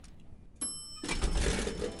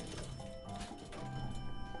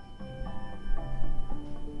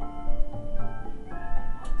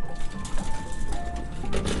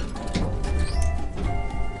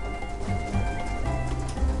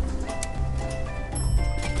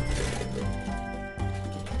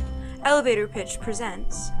Elevator Pitch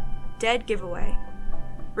presents Dead Giveaway,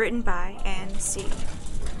 written by Anne C.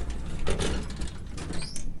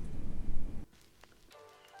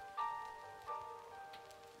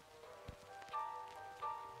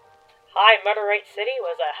 High Murder Rate City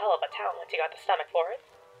was a hell of a town once you got the stomach for it.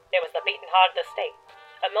 It was the beaten heart of the state,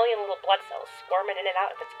 a million little blood cells squirming in and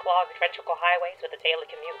out of its clogged ventricle highways with a daily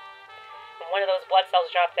commute. When one of those blood cells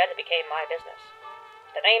dropped dead, it became my business.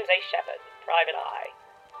 The name's A. Shepard, Private Eye.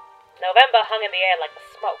 November hung in the air like the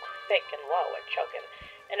smoke, thick and low and choking,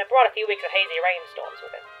 and it brought a few weeks of hazy rainstorms with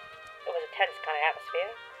it. It was a tense kind of atmosphere.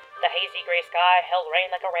 The hazy gray sky held rain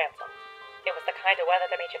like a ransom. It was the kind of weather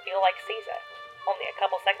that made you feel like Caesar, only a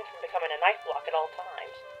couple seconds from becoming a knife block at all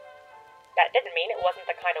times. That didn't mean it wasn't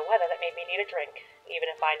the kind of weather that made me need a drink, even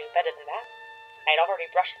if I knew better than that. I'd already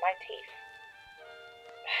brushed my teeth.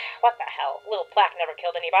 What the hell? Little plaque never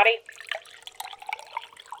killed anybody.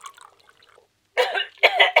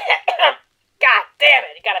 God damn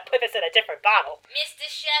it! You gotta put this in a different bottle. Mr.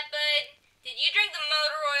 Shepard, did you drink the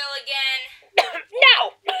motor oil again? No!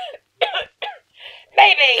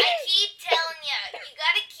 Maybe! I keep telling you, you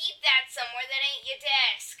gotta keep that somewhere that ain't your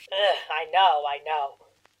desk. I know.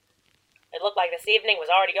 It looked like this evening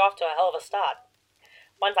was already off to a hell of a start.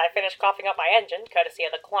 Once I finished coughing up my engine, courtesy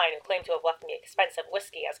of the client who claimed to have left me expensive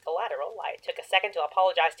whiskey as collateral, I took a second to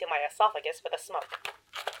apologize to my esophagus for the smoke.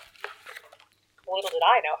 Little did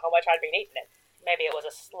I know how much I'd been eating it. Maybe it was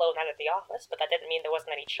a slow night at the office, but that didn't mean there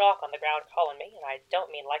wasn't any chalk on the ground calling me, and I don't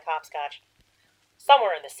mean like hopscotch.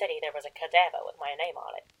 Somewhere in the city there was a cadaver with my name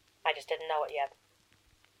on it. I just didn't know it yet.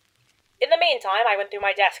 In the meantime, I went through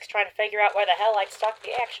my desk trying to figure out where the hell I'd stocked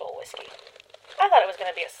the actual whiskey. I thought it was going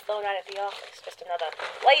to be a slow night at the office, just another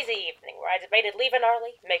lazy evening where I debated leaving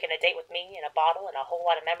early, making a date with me and a bottle and a whole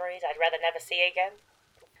lot of memories I'd rather never see again.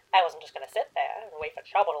 I wasn't just going to sit there and wait for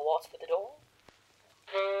trouble to waltz through the door.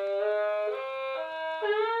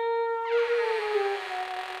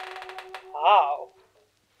 Oh.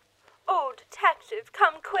 Oh, detective,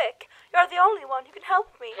 come quick. You're the only one who can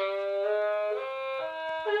help me.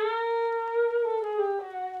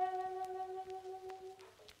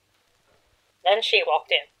 Then she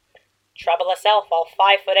walked in. Trouble herself, all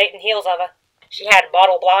 5'8" in heels of her. She had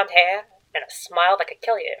bottle blonde hair and a smile that could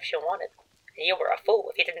kill you if she wanted. You were a fool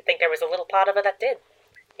if you didn't think there was a little part of her that did.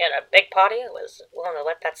 And a big part of you was willing to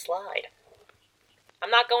let that slide. I'm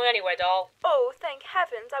not going anywhere, doll. Oh, thank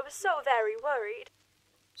heavens, I was so very worried.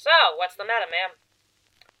 So, what's the matter, ma'am?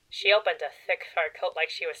 She opened a thick fur coat like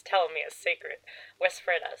she was telling me a secret,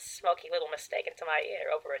 whispering a smoky little mistake into my ear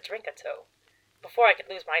over a drink or two. Before I could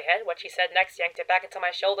lose my head, what she said next yanked it back into my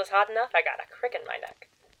shoulders hard enough I got a crick in my neck.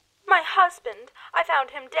 My husband. I found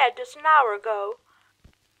him dead just an hour ago.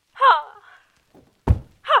 Ha!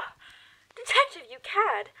 Ha! Detective, you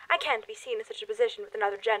cad. I can't be seen in such a position with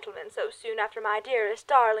another gentleman so soon after my dearest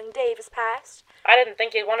darling Dave has passed. I didn't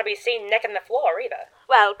think you'd want to be seen necking the floor, either.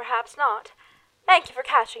 Well, perhaps not. Thank you for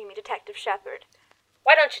catching me, Detective Shepard.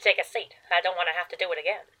 Why don't you take a seat? I don't want to have to do it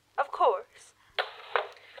again. Of course.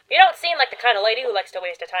 You don't seem like the kind of lady who likes to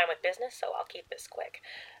waste her time with business, so I'll keep this quick.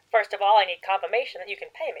 First of all, I need confirmation that you can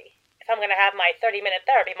pay me. If I'm going to have my 30-minute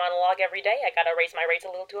therapy monologue every day, I gotta raise my rates a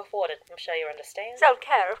little to afford it. I'm sure you understand.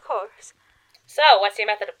 Self-care, of course. So, what's your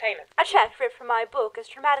method of payment? A check ripped from my book as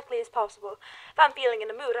dramatically as possible. If I'm feeling in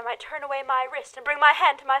a mood, I might turn away my wrist and bring my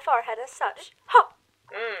hand to my forehead as such. Ha!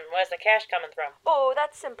 Where's the cash coming from? Oh,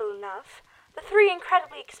 that's simple enough. The 3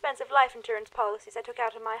 incredibly expensive life insurance policies I took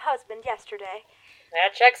out of my husband yesterday.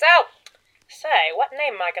 That checks out. Say, what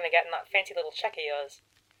name am I going to get in that fancy little check of yours?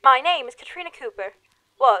 My name is Katrina Cooper.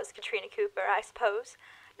 Was Katrina Cooper, I suppose.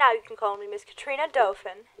 Now you can call me Miss Katrina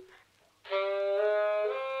Dauphin.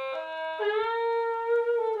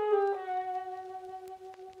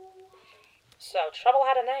 So, Trouble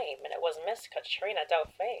had a name, and it was Miss Katrina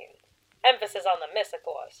Dauphin. Emphasis on the miss, of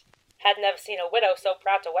course. Hadn't ever seen a widow so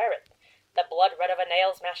proud to wear it. The blood red of her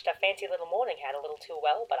nails matched her fancy little morning hat a little too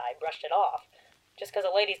well, but I brushed it off. Just 'cause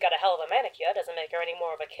a lady's got a hell of a manicure doesn't make her any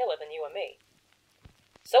more of a killer than you or me.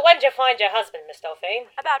 So when'd you find your husband, Miss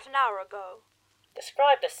Dauphin? About an hour ago.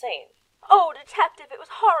 Describe the scene. Oh, Detective, it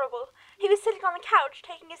was horrible. He was sitting on the couch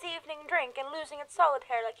taking his evening drink and losing at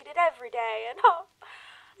solitaire like he did every day, and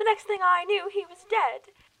the next thing I knew, he was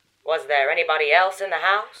dead. Was there anybody else in the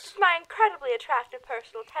house? My incredibly attractive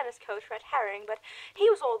personal tennis coach, Red Herring, but he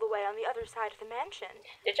was all the way on the other side of the mansion.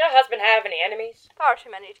 Did your husband have any enemies? Far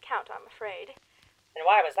too many to count, I'm afraid. And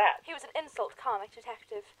why was that? He was an insult comic,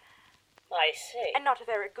 Detective. I see. And not a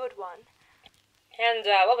very good one. And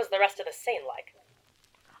what was the rest of the scene like?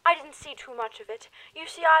 I didn't see too much of it. You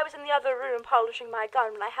see, I was in the other room polishing my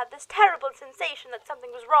gun when I had this terrible sensation that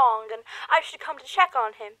something was wrong and I should come to check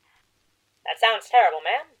on him. That sounds terrible,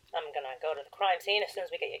 ma'am. I'm gonna go to the crime scene as soon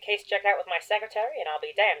as we get your case checked out with my secretary, and I'll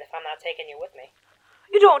be damned if I'm not taking you with me.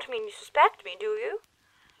 You don't mean you suspect me, do you?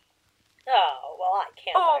 Oh, well, I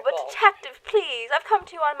can't. Oh, but Detective, please, I've come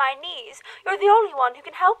to you on my knees. You're the only one who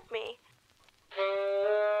can help me.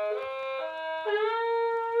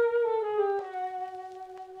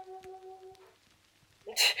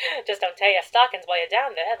 Just don't tear your stockings while you're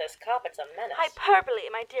down there. This carpet's a menace.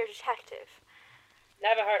 Hyperbole, my dear detective.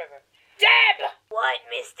 Never heard of her. Deb! What,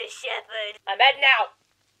 Mr. Shepherd? I'm heading out.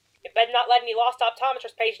 You better not let any lost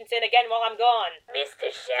optometrist patients in again while I'm gone.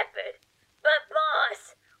 Mr. Shepherd. But,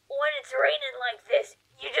 boss, when it's raining like this,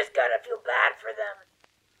 you just gotta feel bad for them.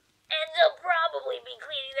 And they'll probably be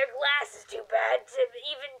cleaning their glasses too bad to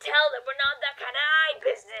even tell that we're not that kind of eye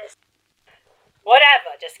business.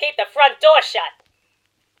 Whatever, just keep the front door shut.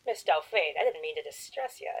 Miss Dauphine, I didn't mean to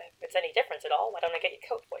distress you. If it's any difference at all, why don't I get your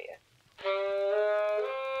coat for you?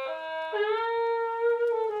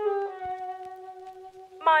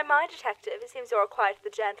 My detective, it seems you're quite the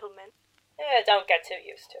gentleman. Don't get too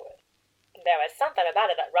used to it. There was something about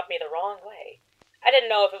it that rubbed me the wrong way. I didn't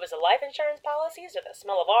know if it was the life insurance policies or the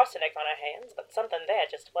smell of arsenic on her hands, but something there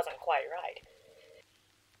just wasn't quite right.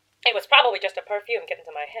 It was probably just a perfume getting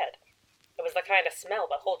to my head. It was the kind of smell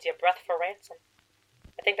that holds your breath for ransom.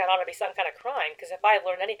 I think that ought to be some kind of crime, because if I've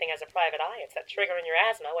learned anything as a private eye, it's that triggering your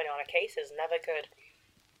asthma when you're on a case is never good.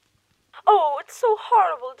 Oh, it's so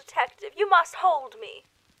horrible, detective. You must hold me.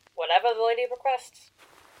 Whatever the lady requests.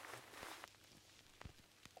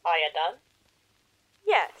 Are you done?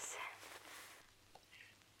 Yes.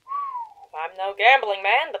 I'm no gambling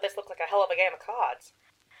man, but this looks like a hell of a game of cards.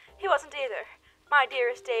 He wasn't either. My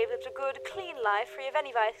dearest Dave lived a good, clean life, free of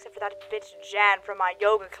any vice except for that bitch Jan from my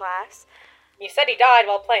yoga class. You said he died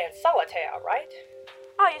while playing solitaire, right?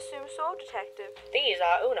 I assume so, detective. These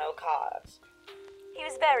are Uno cards. He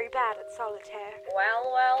was very bad at solitaire.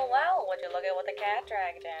 Well, would you look at what the cat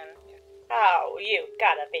dragged in? Oh, you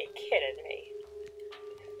gotta be kidding me.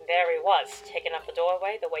 There he was, taking up the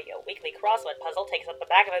doorway the way your weekly crossword puzzle takes up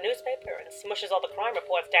the back of a newspaper and smushes all the crime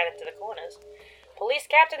reports down into the corners. Police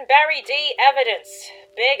Captain Barry D. Evidence.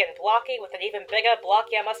 Big and blocky with an even bigger,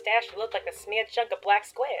 blockier mustache who looked like a smeared chunk of black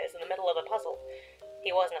squares in the middle of the puzzle.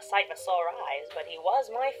 He wasn't a sight for sore eyes, but he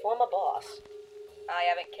was my former boss. I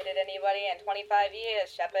haven't kidded anybody in 25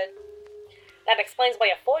 years, Shepard. That explains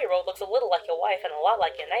why your 4-year-old looks a little like your wife and a lot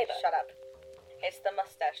like your neighbor. Shut up. It's the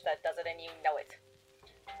mustache that does it, and you know it.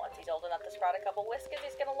 Once he's old enough to sprout a couple whiskers,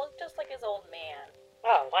 he's gonna look just like his old man.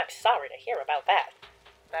 Oh, I'm sorry to hear about that.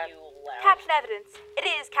 You loud. Captain Evidence. It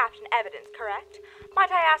is Captain Evidence, correct?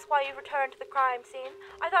 Might I ask why you returned to the crime scene?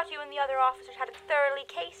 I thought you and the other officers had thoroughly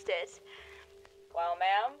cased it. Well,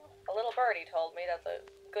 ma'am, a little birdie told me that the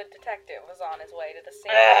good detective was on his way to the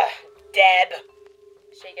scene. Ugh, Deb.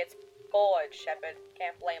 She gets bored, Shepard.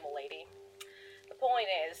 Can't blame a lady. The point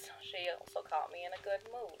is, she also caught me in a good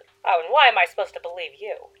mood. Oh, and why am I supposed to believe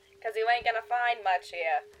you? 'Cause you ain't gonna find much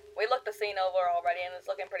here. We looked the scene over already, and it's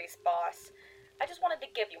looking pretty sparse. I just wanted to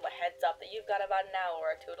give you a heads up that you've got about an hour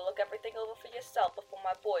or two to look everything over for yourself before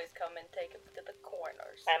my boys come and take it to the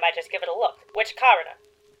corners. I might just give it a look. Which coroner?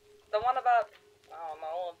 The one about, I don't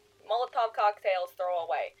know, Molotov cocktails throw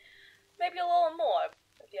away. Maybe a little more,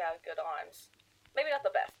 if you have good arms. Maybe not the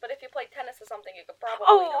best, but if you play tennis or something, you could probably...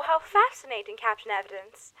 Oh, how fascinating, Captain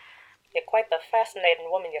Evidence. You're quite the fascinating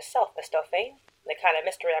woman yourself, Miss Dauphine. The kind of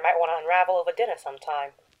mystery I might want to unravel over dinner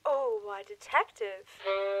sometime. Oh, why, detective.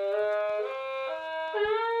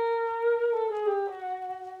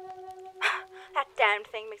 That damned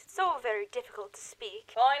thing makes it so very difficult to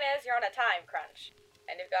speak. Point is, you're on a time crunch,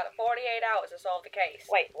 and you've got 48 hours to solve the case.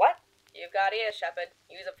 Wait, what? You've got ears, Shepard.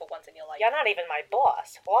 Use them for once in your life. You're not even my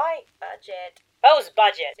boss. Why? Budget. Whose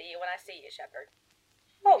budget? See you when I see you, Shepard.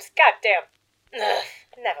 Oh, goddamn. Ugh,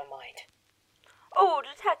 never mind. Oh,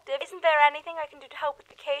 detective, isn't there anything I can do to help with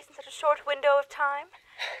the case in such a short window of time?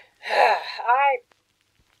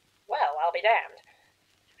 Well, I'll be damned.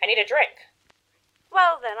 I need a drink.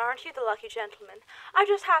 Well then, aren't you the lucky gentleman? I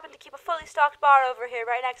just happen to keep a fully stocked bar over here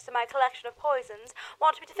right next to my collection of poisons.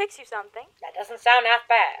 Want me to fix you something? That doesn't sound half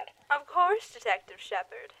bad. Of course, Detective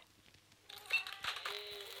Shepard.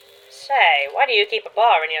 Say, why do you keep a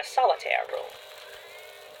bar in your solitaire room?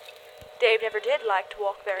 Dave never did like to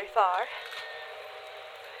walk very far.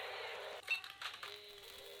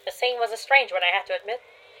 The scene was a strange one, I have to admit.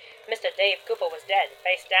 Mr. Dave Cooper was dead,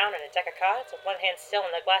 face down in a deck of cards, with one hand still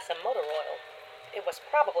in a glass of motor oil. It was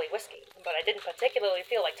probably whiskey, but I didn't particularly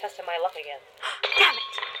feel like testing my luck again. Damn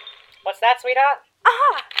it! What's that, sweetheart?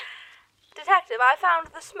 Aha! Detective, I found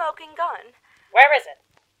the smoking gun. Where is it?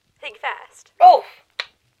 Think fast. Oof!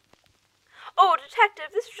 Oh,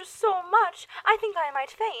 Detective, this is just so much. think I might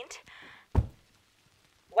faint.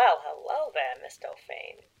 Well, hello there, Miss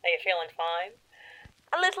Dauphine. Are you feeling fine?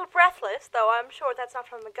 A little breathless, though I'm sure that's not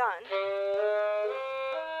from the gun.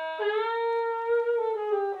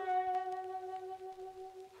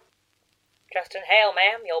 Just inhale,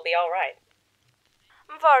 ma'am. You'll be all right.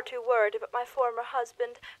 I'm far too worried about my former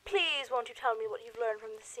husband. Please won't you tell me what you've learned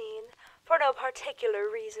from the scene? For no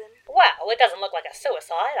particular reason. Well, it doesn't look like a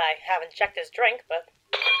suicide. I haven't checked his drink, but...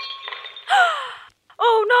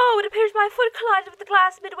 Oh no, it appears my foot collided with the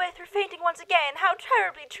glass midway through fainting once again. How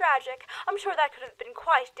terribly tragic. I'm sure that could have been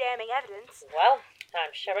quite damning evidence. Well, I'm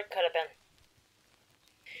sure it could have been.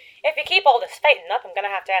 If you keep all this fainting up, I'm gonna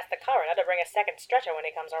have to ask the coroner to bring a second stretcher when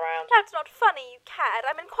he comes around. That's not funny, you cad.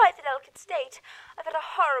 I'm in quite a delicate state. I've had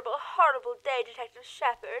a horrible, horrible day, Detective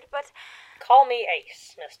Shepard, but Call me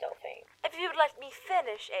Ace, Miss Dauphine. if you'd let me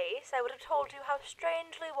finish, Ace, I would have told you how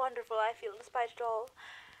strangely wonderful I feel despite it all.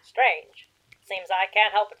 Strange. Seems I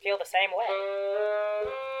can't help but feel the same way.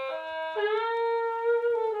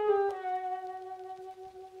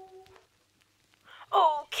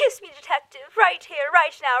 Oh, kiss me, Detective, right here,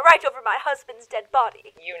 right now, right over my husband's dead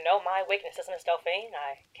body. You know my weaknesses, Miss Dauphine.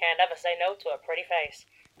 I can't ever say no to a pretty face.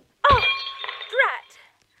 Oh, drat!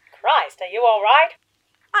 Christ, are you all right?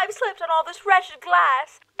 I've slipped on all this wretched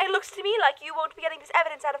glass. It looks to me like you won't be getting this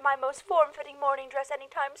evidence out of my most form-fitting morning dress any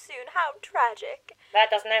time soon. How tragic. That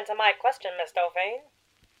doesn't answer my question, Miss Dauphine.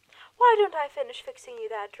 Why don't I finish fixing you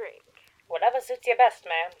that drink? Whatever suits you best,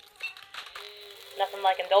 ma'am. Nothing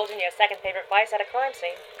like indulging your second favorite vice at a crime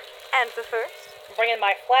scene. And the first? Bringing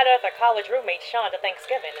my flat-earther college roommate Sean to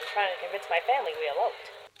Thanksgiving and trying to convince my family we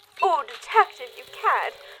eloped. Oh, Detective, you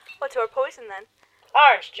cad. What's your poison, then?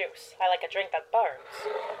 Orange juice. I like a drink that burns.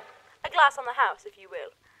 A glass on the house, if you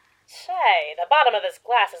will. Say, the bottom of this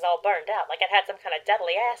glass is all burned out, like it had some kind of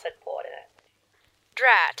deadly acid poured in it.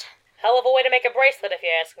 Drat. Hell of a way to make a bracelet, if you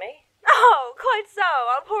ask me. Oh, quite so.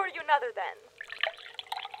 I'll pour you another, then.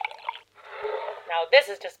 Now this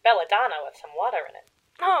is just belladonna with some water in it.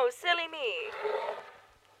 Oh, silly me.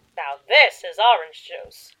 Now this is orange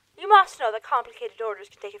juice. You must know that complicated orders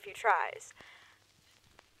can take a few tries.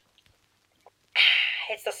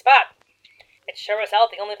 It's the spot. It's sure as hell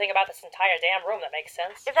the only thing about this entire damn room that makes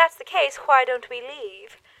sense. If that's the case, why don't we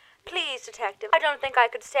leave? Please, Detective, I don't think I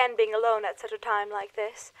could stand being alone at such a time like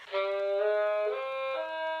this.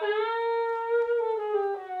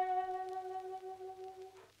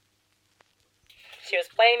 She was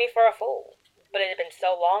playing me for a fool, but it had been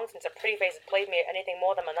so long since a pretty face had played me at anything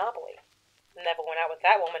more than Monopoly. Never went out with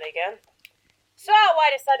that woman again. So I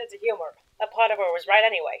decided to humor her. A part of her was right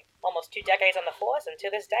anyway. Almost 2 decades on the force, and to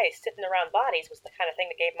this day, sitting around bodies was the kind of thing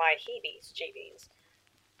that gave my heebies-jeebies.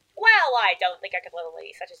 Well, I don't think I could let a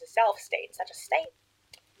lady such as yourself stay in such a state.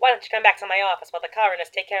 Why don't you come back to my office while the coroners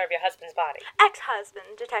take care of your husband's body?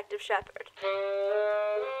 Ex-husband, Detective Shepard.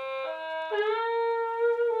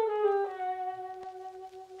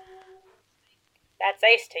 That's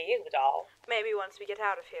ace to you, doll. Maybe once we get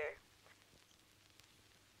out of here.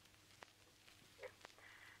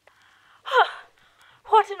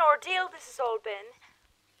 What an ordeal this has all been.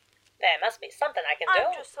 There must be something I can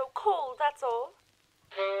do. I'm just so cold, that's all.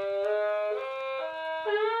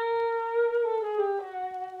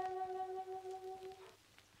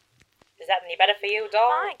 Is that any better for you,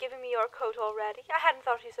 doll? My, giving me your coat already. I hadn't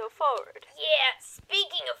thought you so forward. Yeah,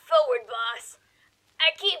 speaking of forward, boss,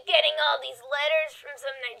 I keep getting all these letters from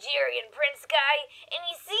some Nigerian prince guy, and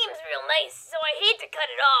he seems real nice, so I hate to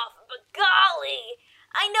cut it off, but golly,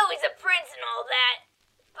 I know he's a prince and all that,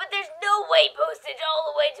 but there's no way postage all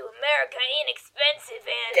the way to America ain't expensive,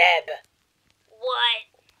 and... Deb, What?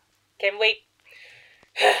 can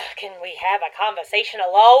we have a conversation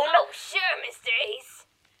alone? Oh, sure, Mr. Ace.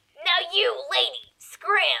 Now you, lady,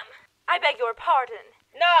 scram. I beg your pardon.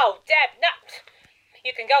 No, Deb, no.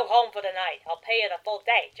 You can go home for the night. I'll pay you the full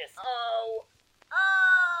day, just... Oh,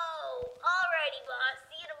 alrighty, boss.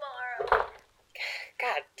 See you tomorrow.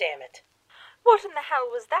 God damn it. What in the hell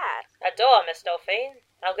was that? A door, Miss Dauphine.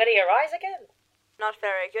 How good are your eyes again? Not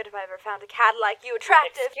very good if I ever found a cad like you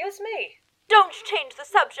attractive. Excuse me. Don't change the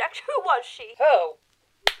subject. Who was she? Who?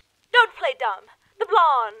 Don't play dumb. The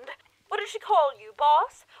blonde. What did she call you,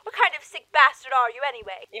 boss? What kind of sick bastard are you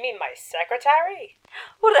anyway? You mean my secretary?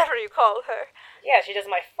 Whatever you call her. Yeah, she does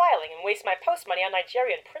my filing and wastes my post money on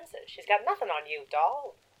Nigerian princes. She's got nothing on you,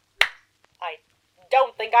 doll. I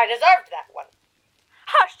don't think I deserved that one.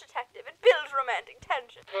 Hush, detective. It builds romantic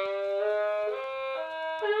tension.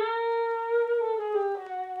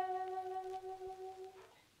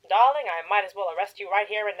 Darling, I might as well arrest you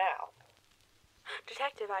right here and now.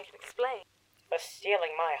 Detective, I can explain. For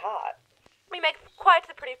stealing my heart. We make quite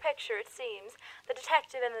the pretty picture, it seems. The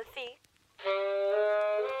detective and the thief.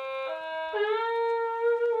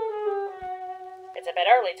 It's a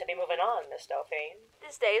bit early to be moving on, Miss Dauphine.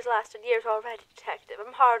 This day has lasted years already, Detective.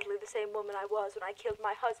 I'm hardly the same woman I was when I killed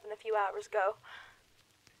my husband a few hours ago.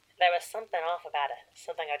 There was something off about it,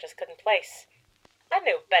 something I just couldn't place. I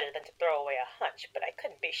knew better than to throw away a hunch, but I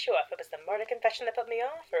couldn't be sure if it was the murder confession that put me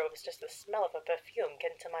off, or it was just the smell of a perfume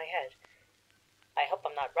getting to my head. I hope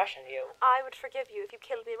I'm not rushing you. I would forgive you if you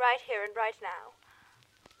killed me right here and right now.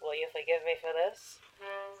 Will you forgive me for this?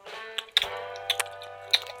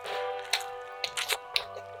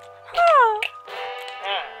 Oh!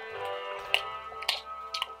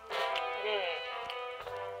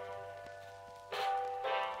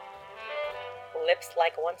 Lips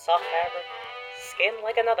like one soft fabric, skin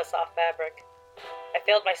like another soft fabric. I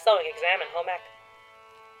failed my sewing exam in home ec.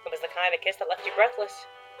 It was the kind of kiss that left you breathless,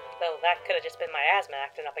 though that could have just been my asthma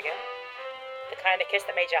acting up again. The kind of kiss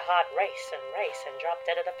that made your heart race and drop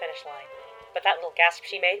dead at the finish line. But that little gasp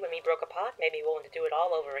she made when we broke apart made me willing to do it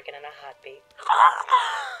all over again in a heartbeat.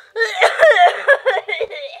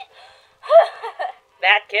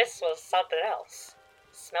 That kiss was something else.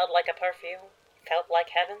 Smelled like a perfume, felt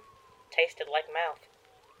like heaven, tasted like mouth.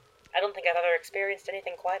 I don't think I've ever experienced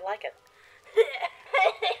anything quite like it.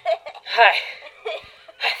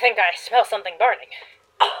 I think I smell something burning.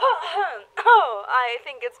 Oh, I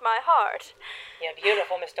think it's my heart. You're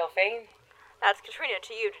beautiful, Miss Dauphine. That's Katrina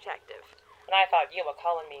to you, Detective. And I thought you were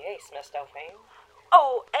calling me Ace, Miss Dauphine.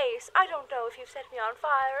 Oh, Ace, I don't know if you've set me on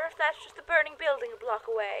fire or if that's just the burning building a block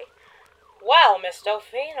away. Well, Miss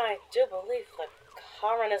Dauphine, I do believe the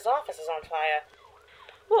coroner's office is on fire.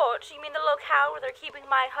 What, you mean the locale where they're keeping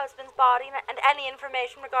my husband's body and any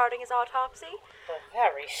information regarding his autopsy? The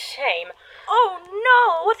very same. Oh,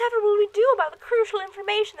 no! Whatever will we do about the crucial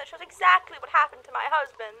information that shows exactly what happened to my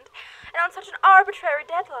husband? And on such an arbitrary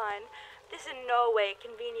deadline. This in no way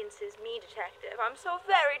conveniences me, Detective. I'm so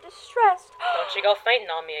very distressed. Don't you go fainting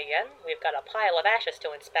on me again. We've got a pile of ashes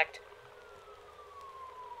to inspect.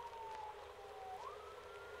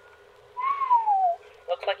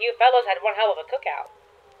 Looks like you fellows had one hell of a cookout.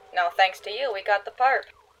 No thanks to you, we got the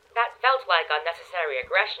perp. That felt like unnecessary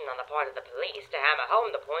aggression on the part of the police to hammer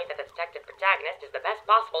home the point that the detective protagonist is the best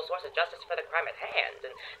possible source of justice for the crime at hand,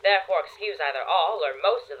 and therefore excuse either all or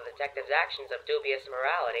most of the detective's actions of dubious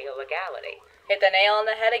morality or legality. Hit the nail on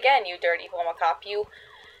the head again, you dirty former cop, you.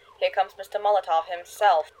 Here comes Mr. Molotov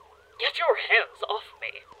himself. Get your hands off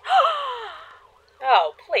me.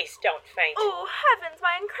 Oh, please don't faint. Oh, heavens,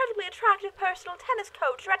 my incredibly attractive personal tennis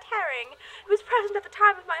coach, Rhett Herring, who was present at the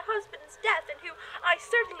time of my husband's death and who I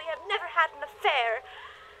certainly have never had an affair.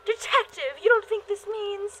 Detective, you don't think this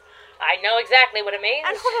means... I know exactly what it means.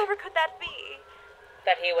 And whatever could that be?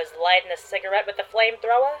 That he was lighting a cigarette with the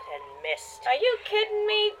flamethrower and missed. Are you kidding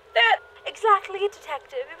me? That... Exactly it,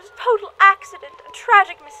 Detective. It was a total accident, a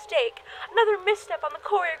tragic mistake, another misstep on the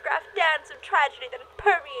choreographed dance of tragedy that had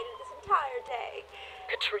permeated this entire day.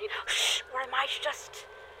 Katrina. Shh, or am I just...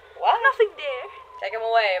 What? Nothing, dear. Take him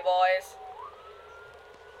away, boys.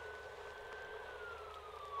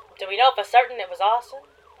 Do we know for certain it was arson?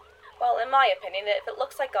 Well, in my opinion, if it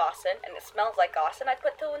looks like arson and it smells like arson, I'd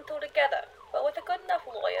put two and two together. But with a good enough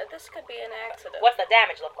lawyer, this could be an accident. What's the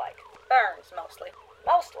damage look like? Burns, mostly.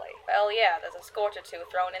 Mostly. Well, yeah, there's a scorch or two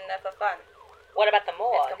thrown in there for fun. What about the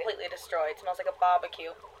morgue? It's completely destroyed. Smells like a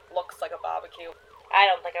barbecue. Looks like a barbecue. I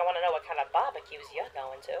don't think I want to know what kind of barbecues you're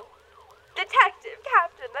going to. Detective,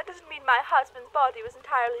 Captain, that doesn't mean my husband's body was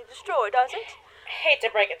entirely destroyed, does it? Hate to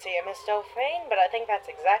break it to you, Miss Dauphine, but I think that's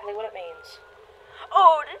exactly what it means.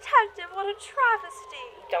 Oh, Detective, what a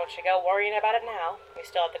travesty. Don't you go worrying about it now. We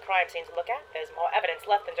still have the crime scene to look at. There's more evidence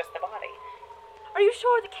left than just the body. Are you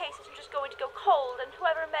sure the case isn't just going to go cold and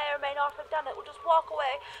whoever may or may not have done it will just walk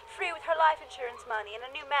away free with her life insurance money and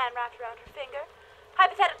a new man wrapped around her finger?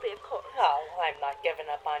 Hypothetically, of course. Oh, I'm not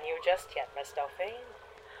giving up on you just yet, Miss Dauphine.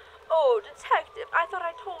 Oh, Detective, I thought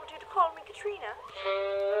I told you to call me Katrina.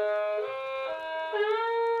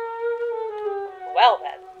 Well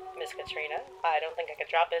then, Miss Katrina, I don't think I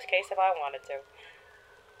could drop this case if I wanted to.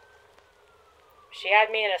 She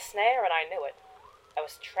had me in a snare and I knew it. I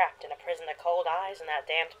was trapped in a prison of cold eyes and that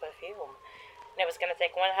damned perfume. And it was going to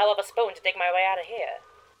take one hell of a spoon to dig my way out of here.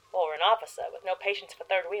 Or an officer with no patience for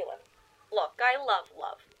third wheeling. Look, I love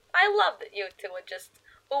love. I love that you two are just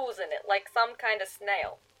oozing it like some kind of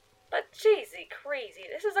snail. But jeezy crazy,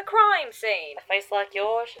 this is a crime scene. A face like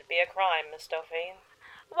yours should be a crime, Miss Dauphine.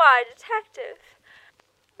 Why, Detective?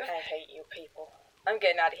 I hate you people. I'm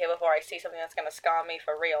getting out of here before I see something that's gonna scar me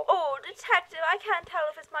for real. Oh, Detective, I can't tell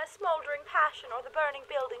if it's my smoldering passion or the burning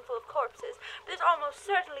building full of corpses, but there's almost most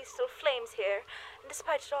certainly still flames here, and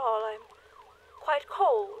despite it all, I'm quite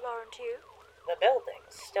cold, aren't you? The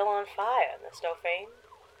building's still on fire, Miss Dauphine.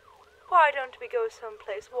 Why don't we go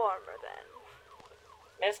someplace warmer, then?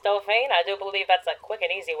 Miss Dauphine, I do believe that's a quick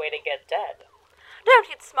and easy way to get dead. Don't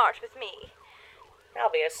get smart with me.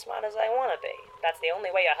 I'll be as smart as I want to be. That's the only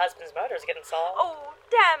way your husband's murder's getting solved. Oh,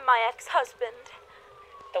 damn my ex-husband.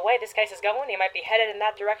 The way this case is going, he might be headed in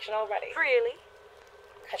that direction already. Really?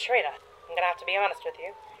 Katrina, I'm gonna have to be honest with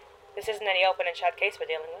you. This isn't any open and shut case we're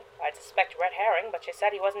dealing with. I'd suspect red herring, but you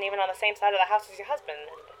said he wasn't even on the same side of the house as your husband,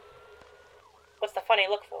 and... What's the funny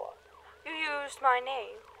look for? You used my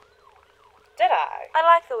name. Did I? I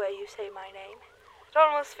like the way you say my name. It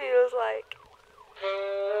almost feels like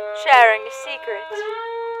sharing a secret.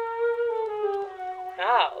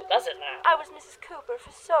 Oh, does it now? I was Mrs. Cooper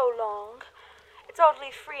for so long. It's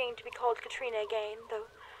oddly freeing to be called Katrina again, though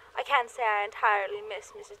I can't say I entirely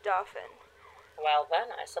miss Mrs. Dauphin. Well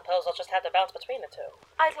then, I suppose I'll just have to bounce between the two.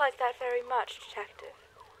 I'd like that very much, Detective.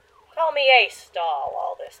 Call me Ace, doll.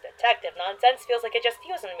 All this detective nonsense feels like you're just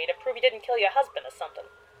using me to prove you didn't kill your husband or something.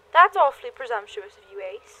 That's awfully presumptuous of you,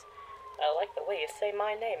 Ace. I like the way you say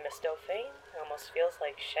my name, Miss Dauphine. It almost feels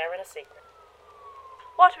like sharing a secret.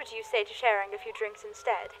 What would you say to sharing a few drinks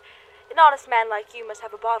instead? An honest man like you must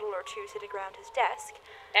have a bottle or two sitting around his desk.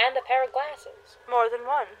 And a pair of glasses. More than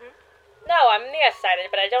one, No, I'm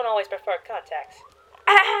nearsighted, but I don't always prefer contacts.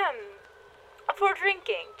 Ahem. For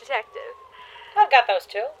drinking, Detective. I've got those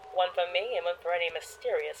two. One for me and one for any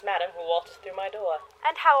mysterious madam who waltzes through my door.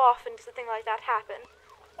 And how often does a thing like that happen?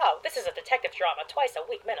 Oh, this is a detective drama, twice a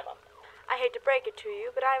week minimum. I hate to break it to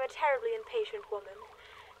you, but I'm a terribly impatient woman.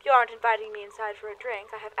 If you aren't inviting me inside for a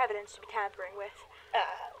drink, I have evidence to be tampering with.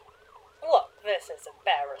 Look, this is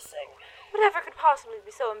embarrassing. Whatever could possibly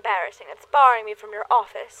be so embarrassing that's barring me from your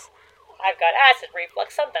office? I've got acid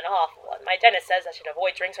reflux, something awful, and my dentist says I should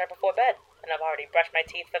avoid drinks right before bed, and I've already brushed my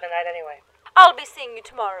teeth for the night anyway. I'll be seeing you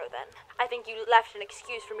tomorrow, then. I think you left an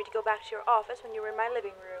excuse for me to go back to your office when you were in my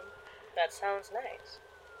living room. That sounds nice.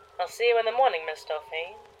 I'll see you in the morning, Miss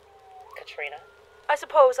Dauphine. Katrina. I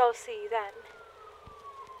suppose I'll see you then.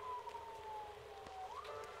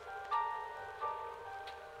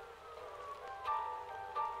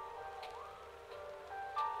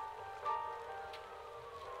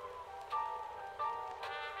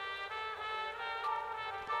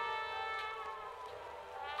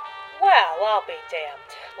 Well, I'll be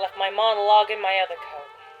damned. Left my monologue in my other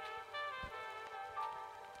coat.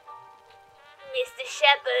 Mr.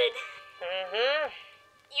 Shepherd,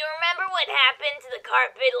 you remember what happened to the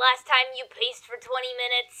carpet last time you paced for 20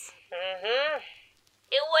 minutes?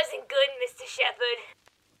 It wasn't good, Mr. Shepherd.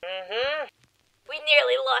 We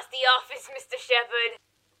nearly lost the office, Mr. Shepherd.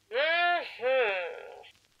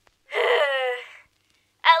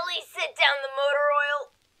 At least sit down the motor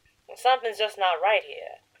oil. Something's just not right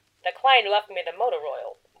here. The client who left me the motor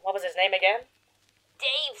oil, what was his name again?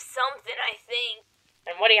 Dave something, I think.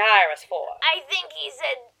 And what did he hire us for? I think he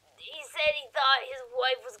said he thought his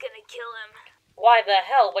wife was gonna kill him. Why the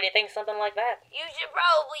hell would you think something like that? You should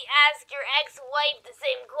probably ask your ex-wife the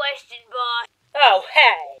same question, boss. Oh,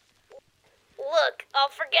 hey! Look,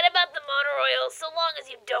 I'll forget about the motor oil so long as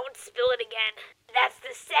you don't spill it again. That's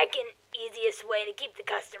the second easiest way to keep the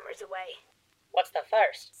customers away. What's the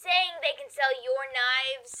first? Saying they can sell your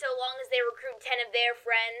knives so long as they recruit 10 of their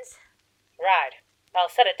friends. Right. I'll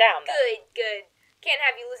set it down then. Good. Can't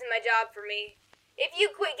have you losing my job for me. If you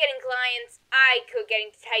quit getting clients, I quit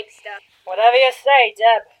getting to type stuff. Whatever you say,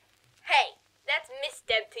 Deb. Hey, that's Miss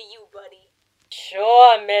Deb to you, buddy.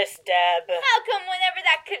 Sure, Miss Deb. How come whenever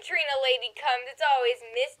that Katrina lady comes, it's always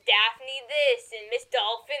Miss Daphne this and Miss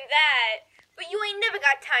Dolphin that? But you ain't never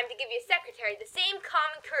got time to give your secretary the same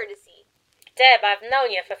common courtesy. Deb, I've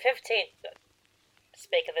known you for 15...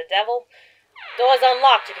 Speak of the devil. Door's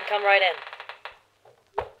unlocked, you can come right in.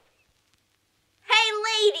 Hey,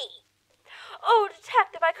 lady! Oh,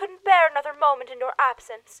 Detective, I couldn't bear another moment in your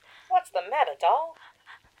absence. What's the matter, doll?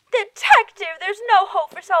 Detective, there's no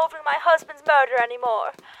hope for solving my husband's murder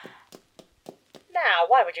anymore.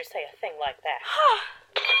 Now, why would you say a thing like that?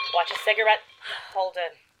 Watch a cigarette? Hold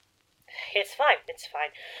it. It's fine.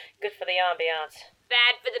 Good for the ambiance.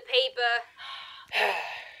 Bad for the paper.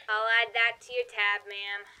 I'll add that to your tab,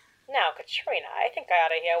 ma'am. Now, Katrina, I think I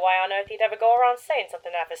ought to hear why on earth you'd ever go around saying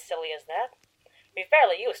something half as silly as that. We've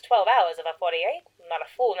barely used 12 hours of a 48. I'm not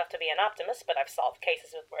a fool enough to be an optimist, but I've solved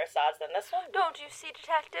cases with worse odds than this one. Don't you see,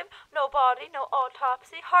 Detective? No body, no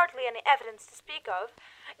autopsy, hardly any evidence to speak of.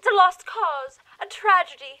 It's a lost cause, a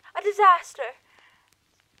tragedy, a disaster.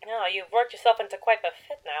 Oh, you've worked yourself into quite the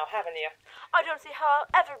fit now, haven't you? I don't see how I'll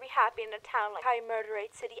ever be happy in a town like High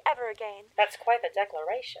Murderate City ever again. That's quite the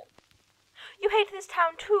declaration. You hate this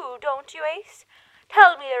town too, don't you, Ace?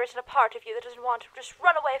 Tell me there isn't a part of you that doesn't want to just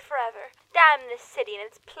run away forever. Damn this city and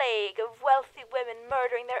its plague of wealthy women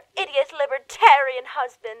murdering their idiot libertarian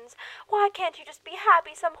husbands. Why can't you just be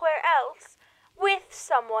happy somewhere else? With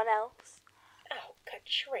someone else? Oh,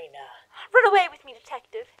 Katrina. Run away with me,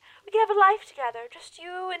 detective. We can have a life together, just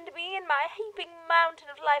you and me and my heaping mountain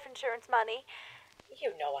of life insurance money.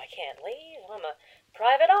 You know I can't leave. I'm a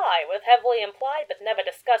private eye with heavily implied but never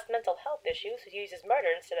discussed mental health issues who uses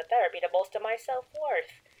murder instead of therapy to bolster my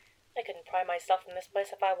self-worth. I couldn't pry myself from this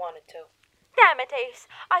place if I wanted to. Damn it, Ace.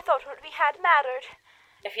 I thought what we had mattered.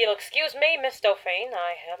 If you'll excuse me, Miss Dauphine,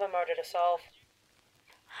 I have a murder to solve.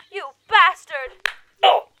 You bastard!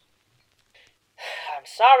 Oh! I'm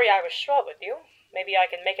sorry I was short with you. Maybe I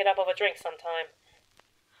can make it up over drinks sometime.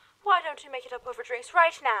 Why don't you make it up over drinks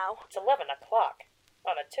right now? It's 11 o'clock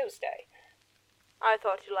on a Tuesday. I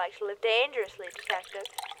thought you liked to live dangerously, detective.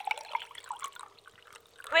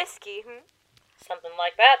 Whiskey, Something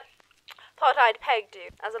like that. Thought I'd pegged you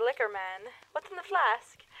as a liquor man. What's in the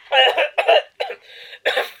flask?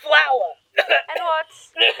 Flour. And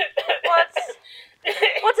what's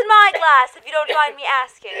in my glass, if you don't mind me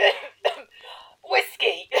asking?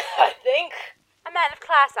 Whiskey, I think. A man of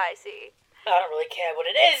class, I see. I don't really care what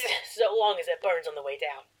it is, so long as it burns on the way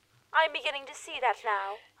down. I'm beginning to see that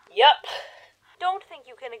now. Yup. Don't think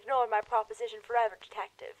you can ignore my proposition forever,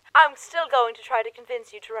 detective. I'm still going to try to convince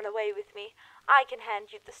you to run away with me. I can hand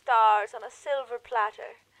you the stars on a silver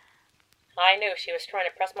platter. I knew she was trying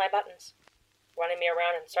to press my buttons, running me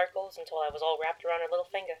around in circles until I was all wrapped around her little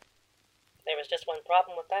finger. There was just one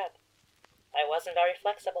problem with that. I wasn't very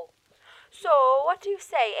flexible. So, what do you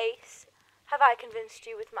say, Ace? Have I convinced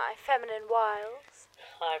you with my feminine wiles?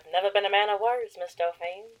 I've never been a man of words, Miss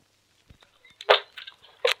Dauphine.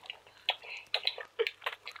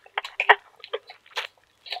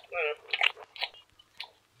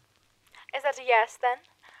 Is that a yes, then?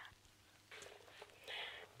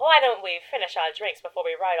 Why don't we finish our drinks before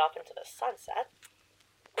we ride off into the sunset?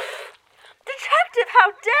 Detective,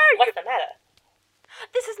 how dare you! What's the matter?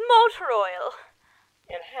 This is motor oil.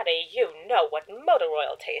 And how do you know what motor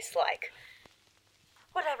oil tastes like?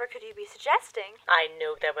 Whatever could you be suggesting? I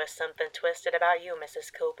knew there was something twisted about you,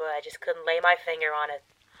 Mrs. Cooper. I just couldn't lay my finger on it.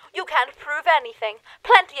 You can't prove anything.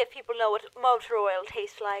 Plenty of people know what motor oil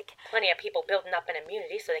tastes like. Plenty of people building up an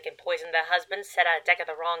immunity so they can poison their husbands, set out a deck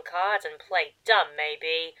of the wrong cards, and play dumb,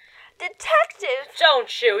 maybe. Detective!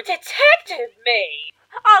 Don't you detective me!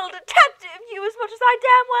 I'll detective you as much as I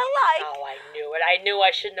damn well like. Oh, I knew it. I knew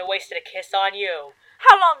I shouldn't have wasted a kiss on you.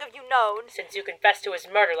 How long have you known? Since you confessed to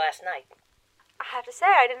his murder last night. I have to say,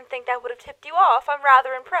 I didn't think that would have tipped you off. I'm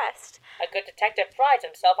rather impressed. A good detective prides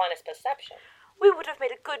himself on his perception. We would have made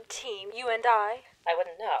a good team, you and I. I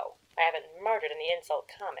wouldn't know. I haven't murdered in the insult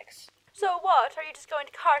comics. So what? Are you just going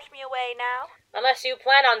to cart me away now? Unless you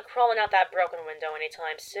plan on crawling out that broken window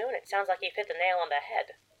anytime soon, it sounds like you've hit the nail on the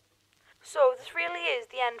head. So this really is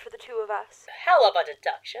the end for the two of us. Hell of a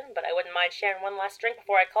deduction, but I wouldn't mind sharing one last drink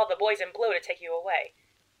before I called the boys in blue to take you away.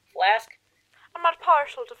 Flask? I'm not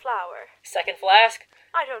partial to flour. Second flask?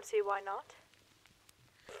 I don't see why not.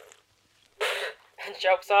 And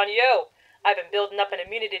joke's on you. I've been building up an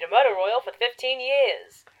immunity to motor oil for 15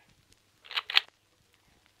 years.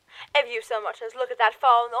 If you so much as look at that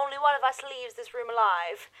phone, only one of us leaves this room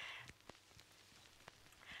alive.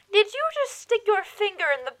 Did you just stick your finger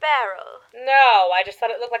in the barrel? No, I just thought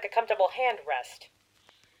it looked like a comfortable hand rest.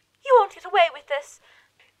 You won't get away with this.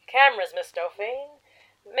 Cameras, Miss Dauphine.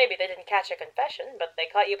 Maybe they didn't catch a confession, but they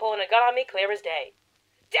caught you pulling a gun on me clear as day.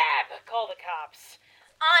 Dab! Call the cops.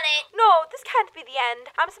 On it. No, this can't be the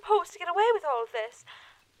end. I'm supposed to get away with all of this.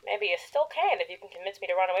 Maybe you still can if you can convince me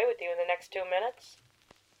to run away with you in the next 2 minutes.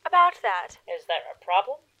 About that. Is there a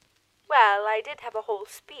problem? Well, I did have a whole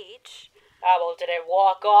speech. Ah, well, did it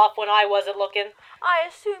walk off when I wasn't looking? I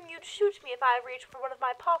assume you'd shoot me if I reached for one of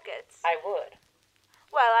my pockets. I would.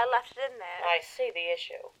 Well, I left it in there. I see the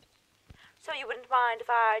issue. So you wouldn't mind if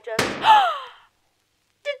I just...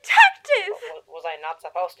 Detective! Was I not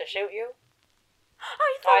supposed to shoot you?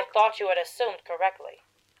 I I thought you had assumed correctly.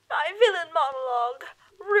 my villain monologue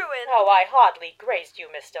ruined. Oh, I hardly grazed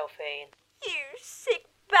you, Miss Dauphine. You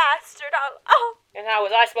sick bastard. And how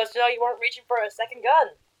was I supposed to know you weren't reaching for a second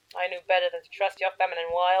gun? I knew better than to trust your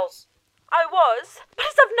feminine wiles. I was,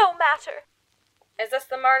 but it's of no matter. Is this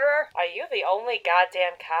the murderer? Are you the only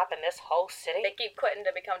goddamn cop in this whole city? They keep quitting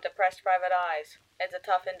to become depressed private eyes. It's a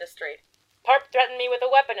tough industry. Perp threatened me with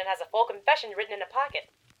a weapon and has a full confession written in a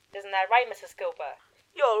pocket. Isn't that right, Mrs. Cooper?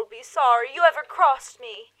 You'll be sorry you ever crossed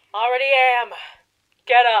me. Already am.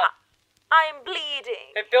 Get up. I am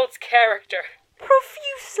bleeding. It builds character.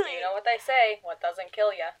 Profusely. You know what they say, what doesn't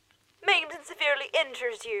kill you. Maims and severely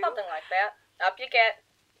injures you. Something like that. Up you get.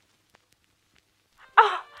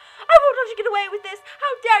 Ah, I won't let you get away with this.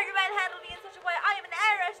 How dare you manhandle me in such a way? I am an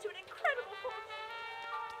heiress to an incredible fortune.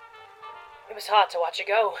 It was hard to watch her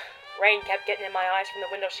go. Rain kept getting in my eyes from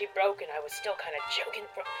the window she broke, and I was still kind of choking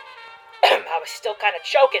from...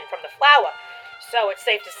 the flour. So it's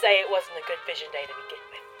safe to say it wasn't a good vision day to begin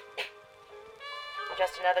with.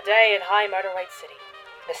 Just another day in high murder rate city.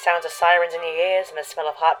 The sounds of sirens in your ears, and the smell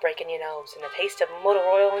of heartbreak in your nose, and the taste of motor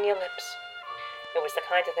oil on your lips. It was the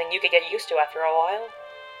kind of thing you could get used to after a while.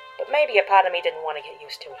 But maybe a part of me didn't want to get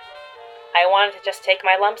used to it. I wanted to just take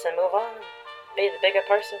my lumps and move on. Be the bigger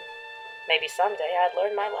person. Maybe someday I'd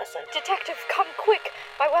learn my lesson. Detective, come quick!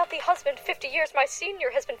 My wealthy husband, 50 years my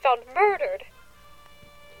senior, has been found murdered.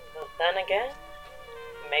 But then again,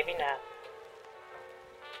 maybe not.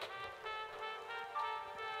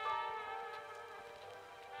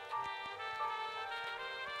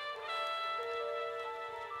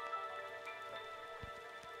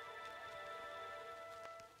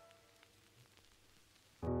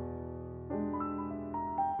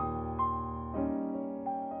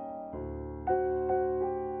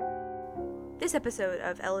 This episode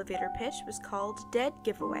of Elevator Pitch was called Dead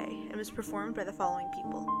Giveaway and was performed by the following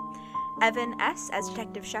people: Evan S. as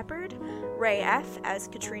Detective Shepard, Ray F. as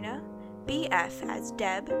Katrina, B. F. as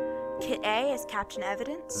Deb, Kit A. as Captain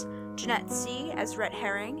Evidence, Jeanette C. as Red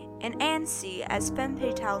Herring, and Anne C. as Femme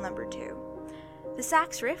Fatale No. 2. The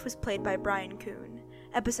sax riff was played by Brian Kuhn.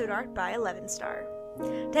 Episode art by 11 Star.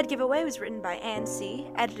 Dead Giveaway was written by Anne C.,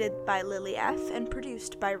 edited by Lily F., and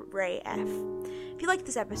produced by Ray F. If you liked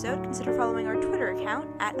this episode, consider following our Twitter account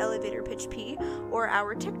at ElevatorPitchP or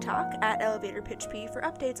our TikTok at ElevatorPitchP for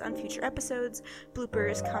updates on future episodes,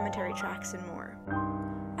 bloopers, commentary tracks, and more.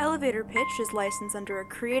 Elevator Pitch is licensed under a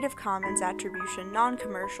Creative Commons Attribution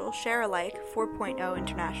Non-Commercial Share-alike 4.0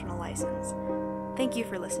 International License. Thank you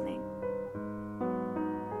for listening.